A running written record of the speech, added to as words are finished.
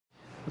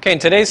Okay, in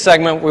today's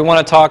segment we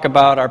want to talk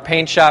about our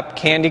PaintShop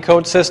candy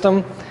coat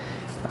system.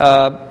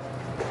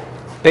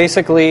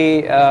 Basically,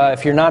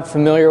 if you're not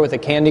familiar with a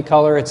candy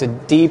color, it's a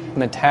deep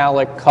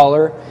metallic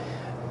color.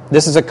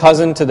 This is a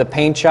cousin to the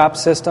PaintShop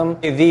system.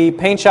 The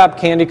PaintShop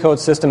candy coat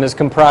system is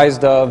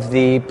comprised of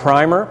the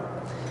primer,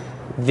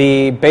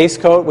 the base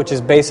coat, which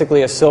is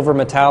basically a silver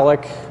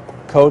metallic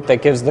coat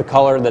that gives the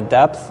color the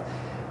depth,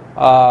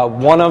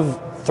 one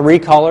of three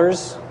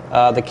colors,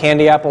 the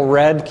candy apple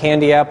red,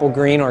 candy apple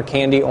green, or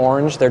candy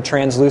orange. They're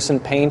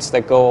translucent paints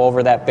that go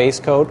over that base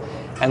coat.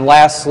 And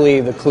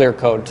lastly, the clear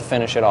coat to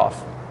finish it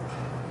off.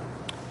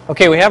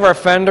 Okay, we have our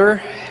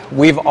fender.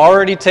 We've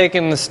already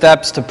taken the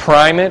steps to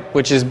prime it,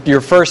 which is your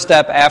first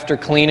step after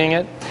cleaning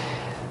it.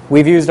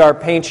 We've used our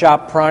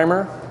PaintShop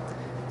primer.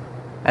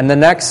 And the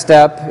next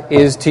step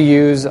is to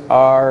use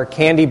our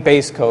candy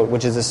base coat,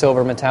 which is a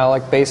silver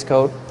metallic base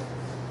coat.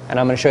 And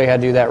I'm going to show you how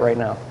to do that right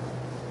now.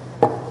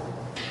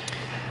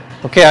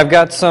 Okay, I've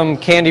got some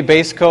candy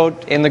base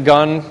coat in the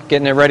gun,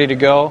 getting it ready to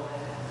go.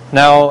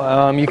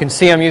 Now, you can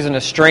see I'm using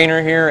a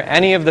strainer here.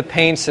 Any of the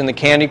paints in the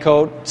candy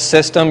coat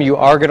system, you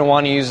are going to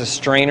want to use a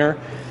strainer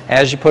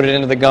as you put it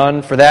into the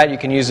gun. For that, you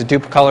can use a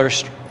Dupli-Color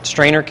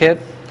strainer kit.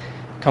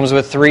 It comes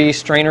with 3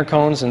 strainer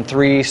cones and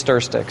 3 stir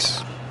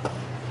sticks.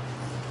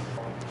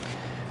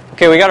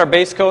 Okay, we got our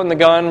base coat in the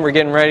gun. We're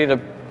getting ready to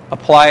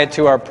apply it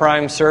to our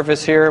prime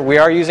surface here. We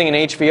are using an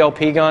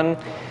HVLP gun.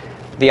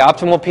 The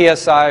optimal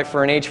PSI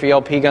for an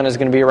HVLP gun is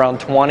going to be around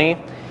 20.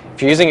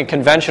 If you're using a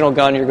conventional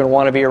gun, you're going to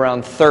want to be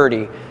around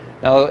 30.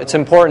 Now, it's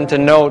important to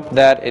note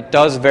that it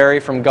does vary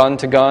from gun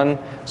to gun,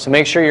 so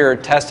make sure you're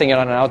testing it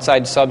on an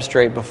outside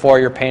substrate before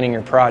you're painting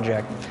your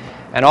project.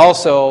 And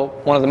also,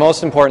 one of the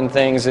most important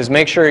things is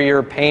make sure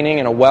you're painting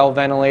in a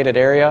well-ventilated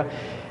area,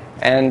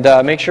 and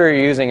make sure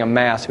you're using a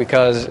mask,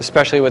 because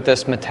especially with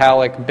this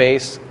metallic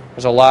base,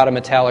 there's a lot of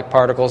metallic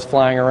particles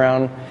flying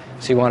around,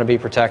 so you want to be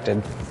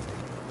protected.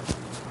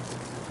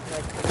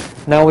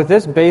 Now with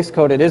this base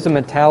coat, it is a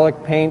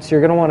metallic paint, so you're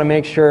going to want to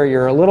make sure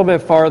you're a little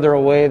bit farther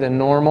away than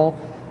normal.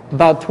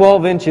 About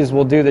 12 inches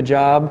will do the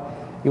job.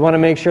 You want to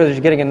make sure that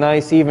you're getting a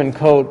nice even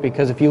coat,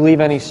 because if you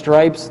leave any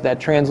stripes, that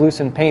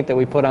translucent paint that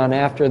we put on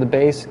after the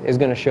base is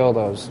going to show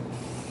those.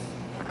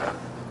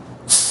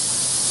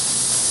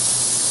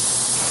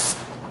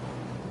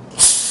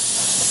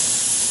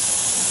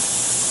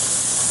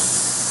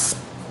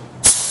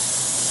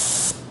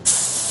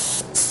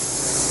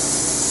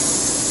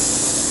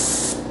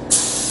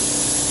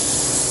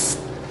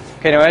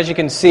 Okay, now as you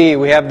can see,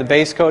 we have the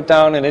base coat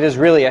down, and it is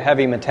really a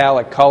heavy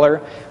metallic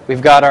color. We've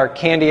got our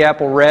candy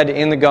apple red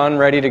in the gun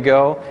ready to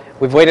go.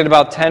 We've waited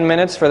about 10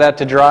 minutes for that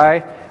to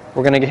dry.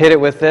 We're going to hit it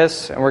with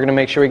this, and we're going to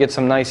make sure we get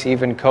some nice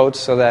even coats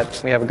so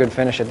that we have a good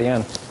finish at the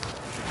end.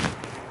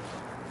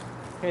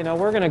 Okay, now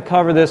we're going to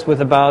cover this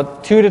with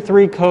about 2 to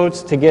 3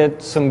 coats to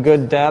get some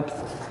good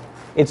depth.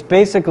 It's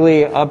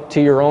basically up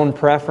to your own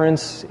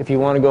preference. If you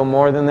want to go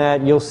more than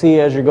that, you'll see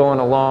as you're going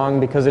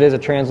along, because it is a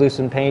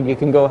translucent paint, you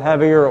can go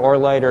heavier or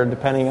lighter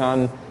depending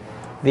on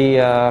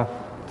the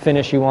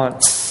finish you want.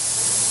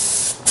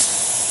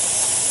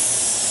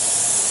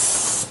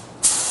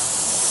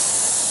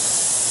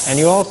 And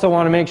you also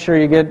want to make sure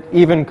you get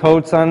even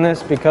coats on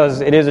this,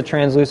 because it is a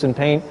translucent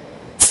paint,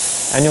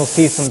 and you'll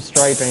see some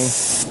striping.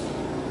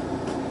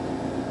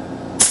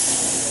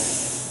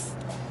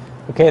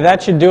 Okay,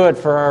 that should do it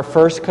for our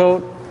first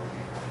coat.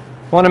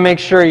 You want to make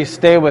sure you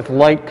stay with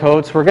light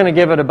coats. We're going to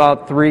give it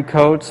about 3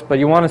 coats, but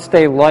you want to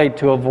stay light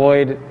to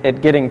avoid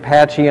it getting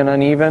patchy and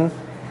uneven.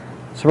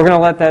 So we're going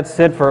to let that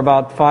sit for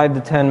about 5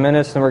 to 10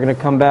 minutes, and we're going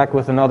to come back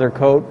with another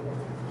coat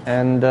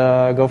and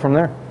go from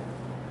there.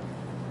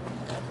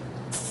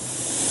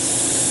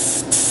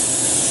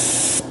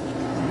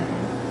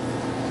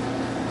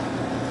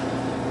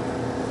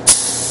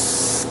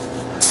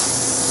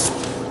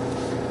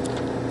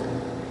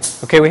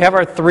 Okay, we have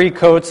our 3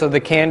 coats of the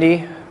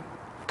candy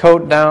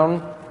coat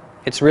down.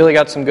 It's really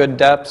got some good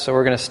depth, so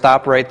we're going to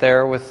stop right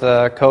there with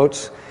the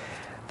coats.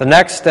 The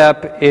next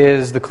step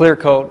is the clear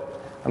coat.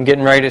 I'm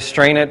getting ready to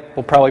strain it.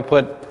 We'll probably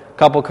put a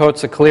couple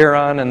coats of clear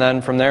on, and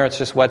then from there it's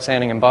just wet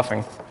sanding and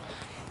buffing.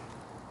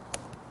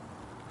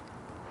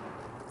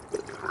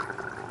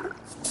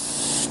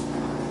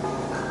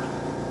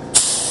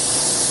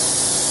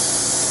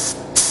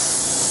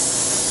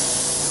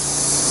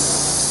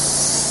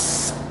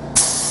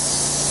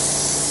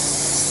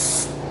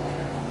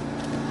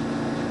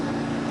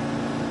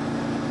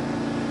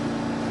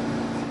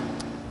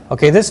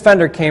 Okay, this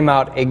fender came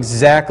out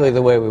exactly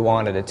the way we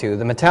wanted it to.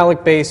 The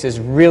metallic base is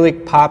really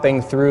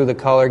popping through the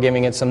color,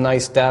 giving it some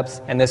nice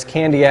depth, and this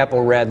candy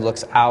apple red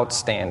looks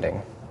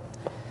outstanding.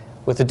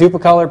 With the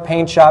Dupli-Color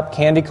PaintShop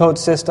candy coat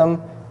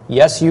system,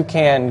 yes, you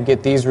can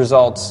get these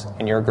results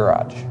in your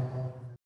garage.